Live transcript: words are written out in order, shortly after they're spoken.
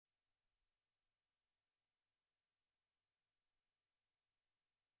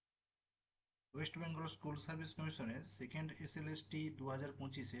West Bengal school service কমিশনের second SLST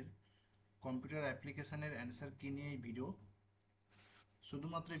 2025-এর computer অ্যাপ্লিকেশনের answer কি নিয়ে এই ভিডিও।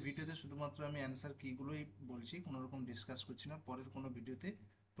 শুধুমাত্র এই ভিডিওতে শুধুমাত্র আমি অ্যান্সার কিগুলোই বলছি, কোনো রকম ডিসকাস করছি না। পরের কোনো ভিডিওতে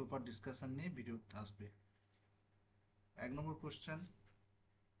প্রপার ডিসকাশন নিয়ে ভিডিও আসবে। 1 নম্বর কোশ্চেন,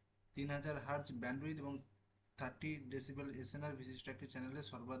 3000 হার্জ ব্যান্ডউইথ এবং 30 ডেসিবেল SNR বিশিষ্ট একটি চ্যানেলে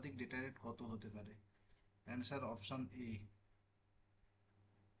সর্বাধিক ডেটা রেট কত হতে পারে? Answer option A,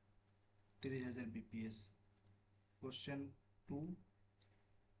 30,000 BPS। Question 2,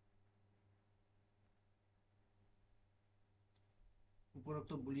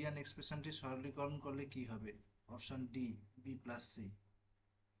 উপরোক্ত বুলিয়ান এক্সপ্রেশনটি সরলীকরণ করলে কি হবে? Option D, B+C।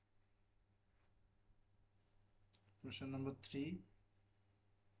 Question number 3,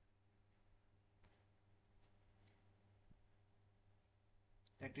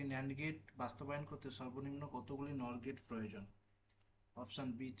 একটি ন্যান্ড গেট বাস্তবায়ন করতে সর্বনিম্ন কতগুলি নর গেট প্রয়োজন? অপশন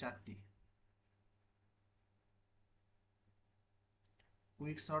বি, 4টি।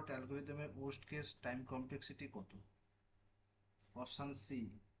 Quick sort অ্যালগোরিদমের worst case time complexity কত? Option C,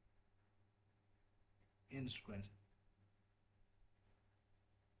 n²।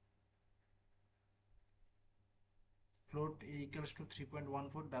 Float a equals to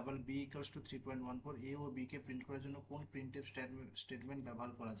 3.14, double b equals to 3.14, A O B K print করার জন্য কোন প্রিন্টএফ স্টেটমেন্ট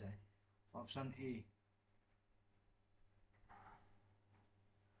ব্যবহার করা যায়? Option A.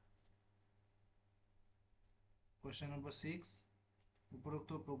 কোশ্চেন নম্বর 6,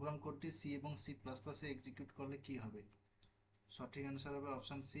 উপরোক্ত প্রোগ্রাম কোডটি সি এবং C++-এ এক্সিকিউট করলে কি হবে? সঠিক অ্যান্সার হবে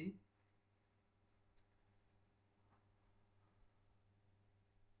option C.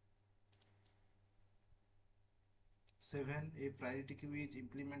 7, a priority queue is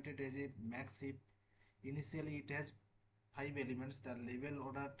implemented as a max heap. Initially it has 5 elements. The level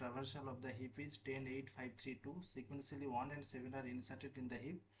order traversal of the heap is 10, 8, 5, 3, 2. Sequentially 1 and 7 are inserted in the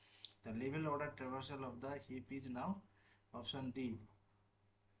heap. The level order traversal of the heap is now option D.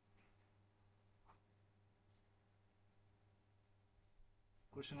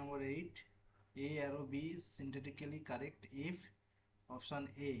 Question number 8, A arrow B is synthetically correct if option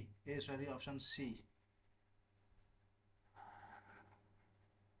option C.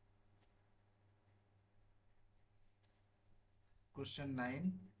 Question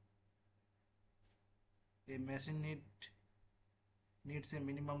 9, a machine needs a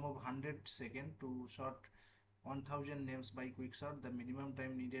minimum of 100 seconds to sort 1000 names by quicksort. The minimum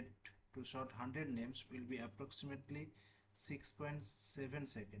time needed to sort 100 names will be approximately 6.7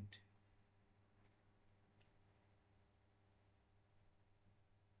 seconds.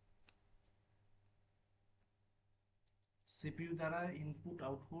 CPU দ্বারা input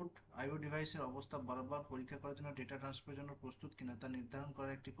output আইও ডিভাইসের অবস্থা বরাবর পরীক্ষা করার জন্য data ট্রান্সফারের জন্য প্রস্তুত কিনা তা নির্ধারণ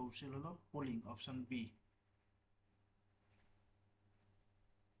করার একটি কৌশল হলো পোলিং। Option B.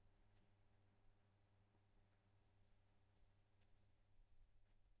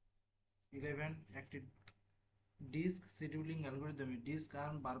 11, একটি ডিস্ক শিডিউলিং অ্যালগোরিদমে ডিস্ক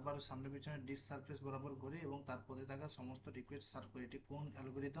আর্ম বারবার সামনে পিছনে ডিস্ক সারফেস বরাবর ঘোরে এবং তার পথে থাকা সমস্ত রিকোয়েস্ট সার্ভ করে। এটি কোন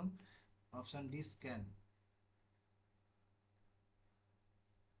অ্যালগোরিদম? Option D, scan.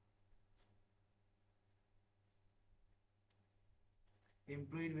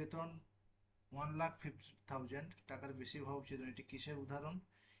 এমপ্লয়ির বেতন 1,50,000 টাকার বেশি হওয়া উচিত, এটি কিসের উদাহরণ?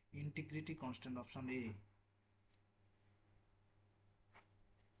 Integrity constant. Option A.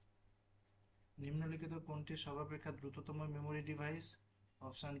 নিম্নলিখিত কোনটি সর্বাপেক্ষা দ্রুততম memory device?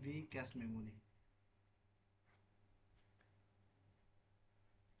 Option B, cache memory.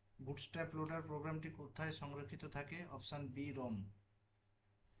 Bootstrap loader প্রোগ্রামটি কোথায় সংরক্ষিত থাকে? অপশন বি, রম।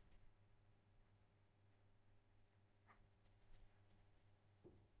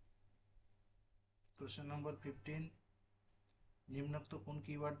 কোশ্চেন নম্বর 15, নিম্নোক্ত কোন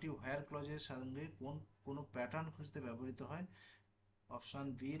কিওয়ার্ডটি হোয়ার ক্লজের সঙ্গে কোনো প্যাটার্ন খুঁজতে ব্যবহৃত হয়? Option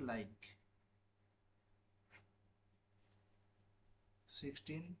B, like.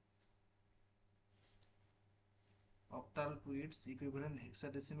 16, octal to its equivalent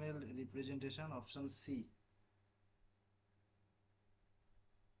hexadecimal representation. Option C.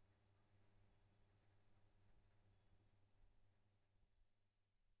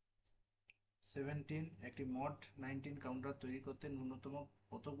 17, একটি মড 19 কাউন্টার তৈরি করতে ন্যূনতম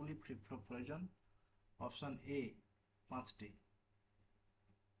কতগুলি ফ্লিপ ফ্লপ প্রয়োজন? অপশন এ, 5টি।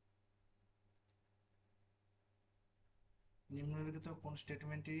 নিম্নলিখিত কোন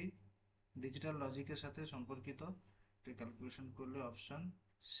স্টেটমেন্টটি ডিজিটাল লজিকের সাথে সম্পর্কিত? এটি ক্যালকুলেশন করলে অপশন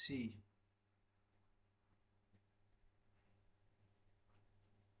সি।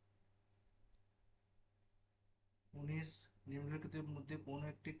 19, নিম্নলিখিতের মধ্যে কোন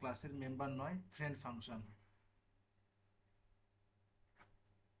একটি ক্লাসের মেম্বার নয়? Friend function.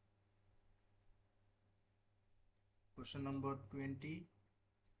 Question number 20.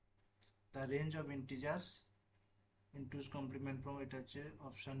 The range of integers in 2's complement form, এটা হচ্ছে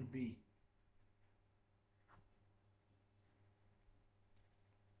অপশন বি।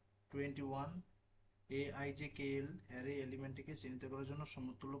 21. AIJKL অ্যারে এলিমেন্টটিকে চিহ্নিত করার জন্য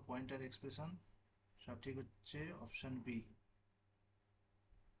সমতুল্য পয়েন্টার এক্সপ্রেশন, সঠিক হচ্ছে অপশন বি।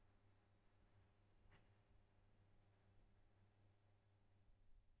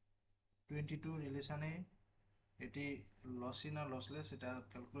 22 রিলেশনে এটি লসি না লসলেস, এটা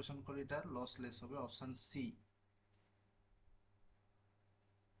ক্যালকুলেশন করে এটা লসলেস হবে, অপশন সি।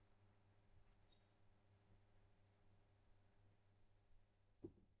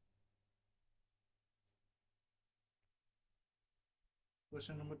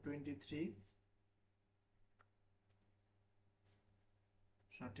 Question number 23.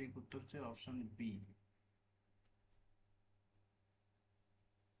 সঠিক উত্তর হচ্ছে অপশন বি।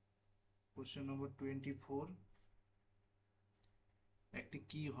 Question number 24. একটি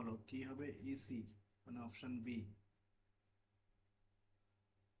কি হলো, কি হবে ইসি, মানে option B.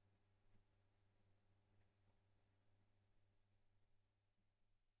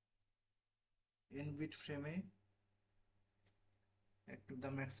 n bit frame to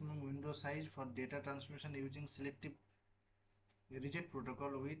the maximum window size for data transmission using selective reject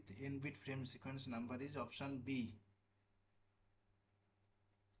protocol with n bit frame sequence number is option B.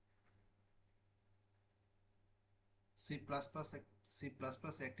 C++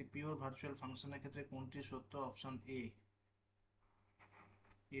 একটি pure virtual ফাংশনের ক্ষেত্রে কোনটি সত্য, option A.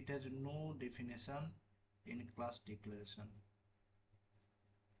 It has no definition in class declaration.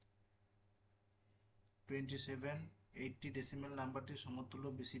 27. 80 decimal নাম্বারটি সমতুল্য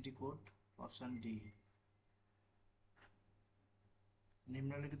BCD code, option D.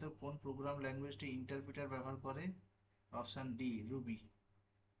 নিম্নলিখিত কোন programme ল্যাঙ্গুয়েজটি interpreter ব্যবহার করে, অপশন ডি রুবি।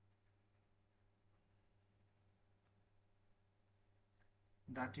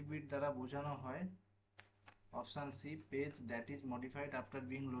 ডাটি বিট দ্বারা বোঝানো হয়, option C page that is modified after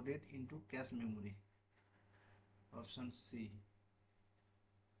being loaded into cache memory, option C.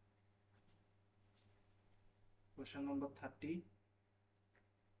 Question number 30.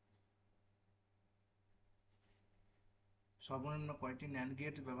 সর্বনিম্ন কয়টি ন্যান্ড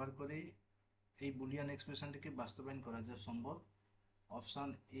গেট ব্যবহার করে এই বুলিয়ান এক্সপ্রেশনটিকে বাস্তবায়ন করা যায় সম্ভব, অপশন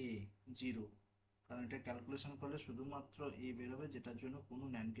এ 0, কারণ এটা ক্যালকুলেশন করলে শুধুমাত্র এ বেরোবে, যেটার জন্য কোনো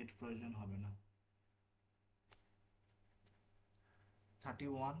ন্যান্ড গেট প্রয়োজন হবে না।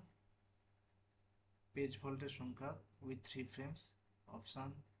 31. পেজ ভল্টের সংখ্যা উইথ 3 ফ্রেমস, অপশন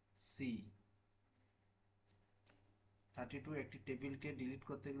সি। 32. একটি টেবিলকে ডিলিট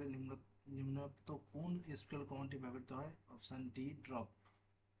করতে গেলে নিম্নোক্ত কোন এসকিউএল কমান্ডটি ব্যবহৃত হয়, অপশন ডি ড্রপ।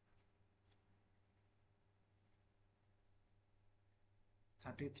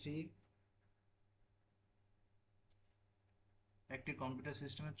 33. একটি কম্পিউটার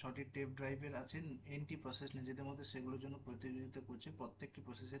সিস্টেমের 6টি টেপ ড্রাইভের আছে, এনটি প্রসেস নিজেদের মধ্যে সেগুলোর জন্য প্রতিযোগিতা করছে, প্রত্যেকটি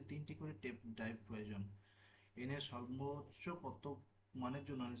প্রসেসের 3টি করে টেপ ড্রাইভ প্রয়োজন। এর সর্বোচ্চ কত মানের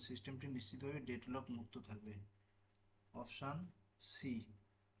জন্য সিস্টেমটি নিশ্চিতভাবে ডেডলক মুক্ত থাকবে, option C.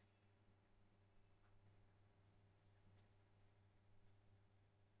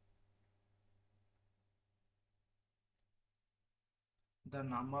 The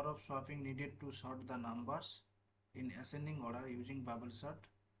number of swapping needed to sort the numbers in ascending order using bubble sort,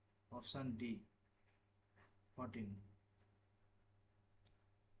 option D 14.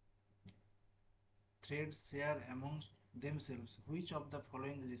 Threads share amongst themselves which of the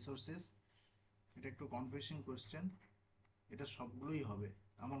following resources? এটা একটু কনফিউজিং কোশ্চেন, এটা সবগুলোই হবে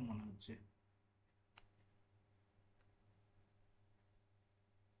আমার মনে হচ্ছে।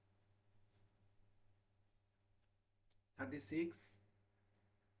 36.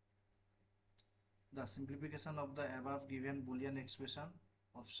 The simplification of the above given Boolean expression,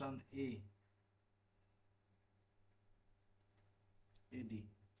 option A AD.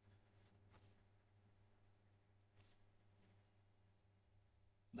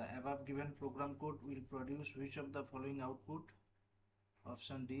 The above given program code will produce which of the following output,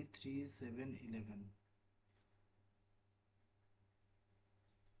 option D 3 7 11.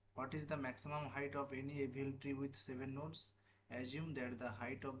 What is the maximum height of any AVL tree with 7 nodes? Assume that the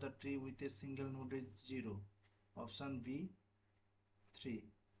height of the tree with a single node is 0, option B 3.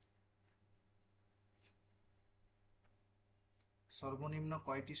 সর্বনিম্ন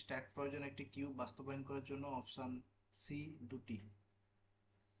কয়টি stack প্রয়োজন একটি cube বাস্তবায়ন করার জন্য, option C 2টি।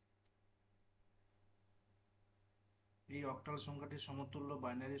 এই octal সংখ্যাটি সমতুল্য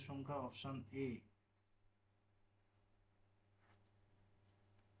বাইনারি সংখ্যা, অপশন এ।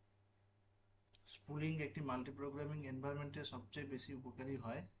 স্পুলিং একটি মাল্টিপ্রোগ্রামিং এনভায়রনমেন্টে সবচেয়ে বেশি উপকারী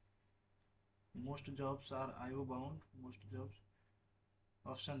হয়, মোস্ট জবস আর আইও bound, most jobs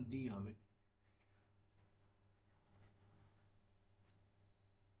option D হবে।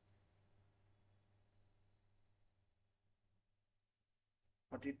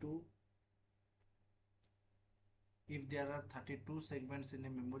 42, if there are 32 segments in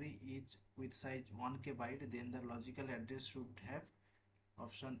a memory each with size 1k byte, then the logical address should have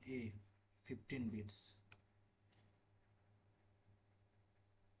option A 15 bits.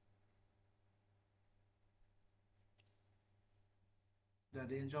 The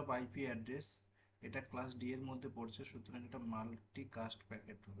range of IP address, এটা class D এর মধ্যে পড়ছে, সুতরাং এটা multi caste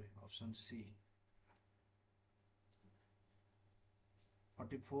packet হবে, option C.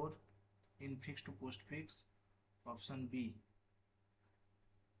 44, in fixed to postfix, option B.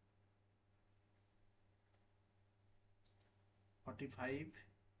 45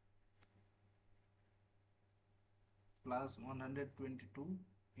 plus 122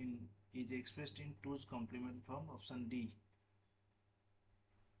 in is expressed in 2's complement form, option D.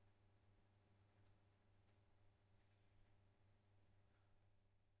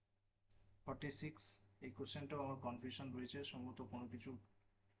 46, এই কোশ্চেনটাও আমার confusion রয়েছে, সম্ভবত কোনো কিছু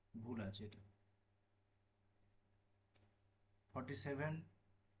ভুল আছে এটা। 47,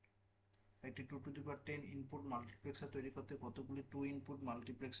 একটি 2^10 ইনপুট মাল্টিপ্লেক্সার তৈরি করতে কতগুলি 2 ইনপুট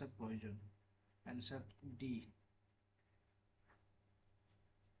মাল্টিপ্লেক্সার প্রয়োজন? Answer D.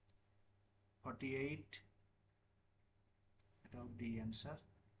 48, এটাও D answer.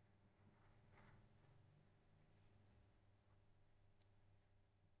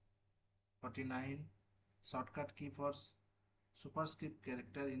 49, shortcut key for superscript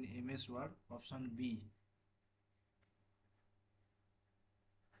character in MS Word, option B.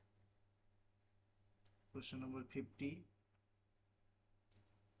 Question number 50,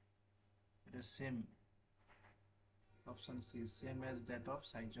 it is same, option C, same as that of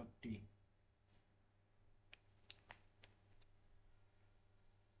size of T.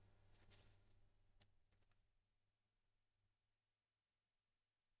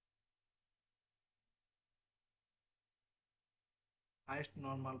 Highest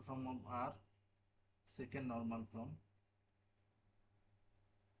normal form of R, second normal form.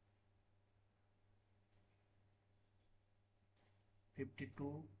 52,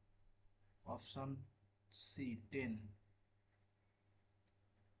 option C 10.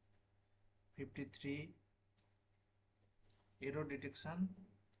 53, error detection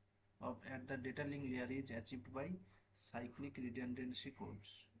of at the data link layer is achieved by cyclic redundancy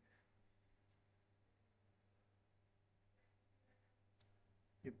codes.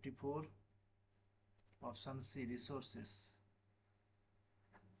 54, option C resources.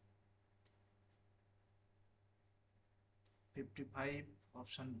 55,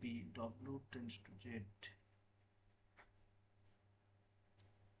 option B W tends to Z.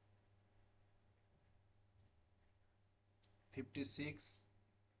 56,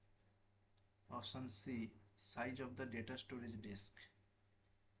 option C size of the data storage disk.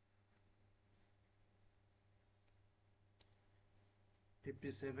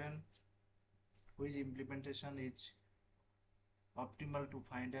 57, which implementation is optimal to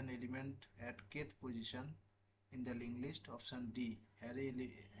find an element at kth position in the linked list, option D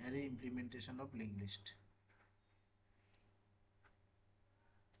array implementation of linked list.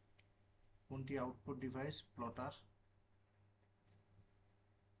 কোনটি output device? Plotter.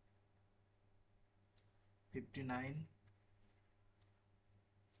 59,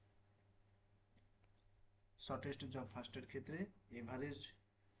 shortest job ফাস্টের ক্ষেত্রে average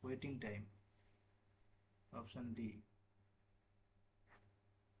waiting time, option D.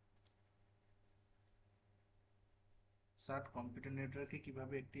 Shirt computer নেটওয়ার্কে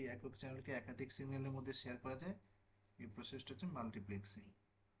কিভাবে একটি একক চ্যানেলকে একাধিক সিগন্যালের মধ্যে শেয়ার করা যায়? এই প্রসেসটা হচ্ছে মাল্টিপ্লেক্সিং।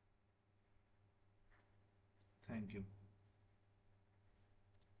 Thank you.